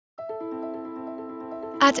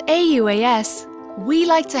At AUAS, we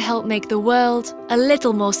like to help make the world a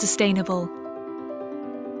little more sustainable.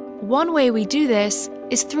 One way we do this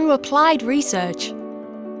is through applied research.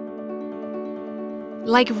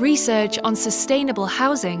 Like research on sustainable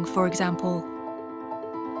housing, for example.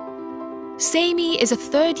 Sami is a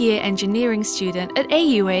third-year engineering student at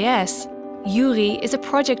AUAS. Yuri is a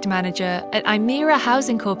project manager at Imera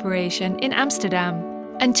Housing Corporation in Amsterdam.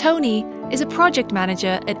 And Tony is a project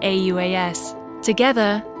manager at AUAS.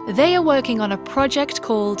 Together, they are working on a project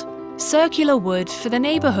called Circular Wood for the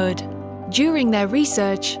Neighborhood. During their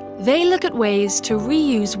research, they look at ways to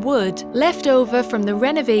reuse wood left over from the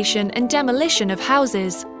renovation and demolition of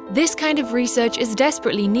houses. This kind of research is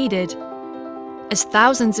desperately needed, as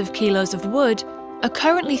thousands of kilos of wood are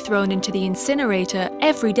currently thrown into the incinerator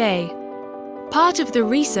every day. Part of the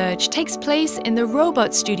research takes place in the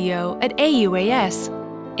robot studio at AUAS.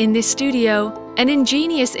 In this studio, an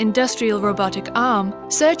ingenious industrial robotic arm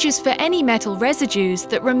searches for any metal residues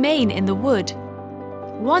that remain in the wood.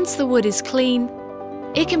 Once the wood is clean,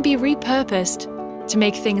 it can be repurposed to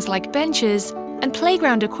make things like benches and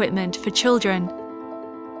playground equipment for children.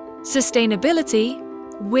 Sustainability,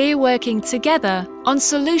 we're working together on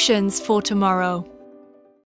solutions for tomorrow.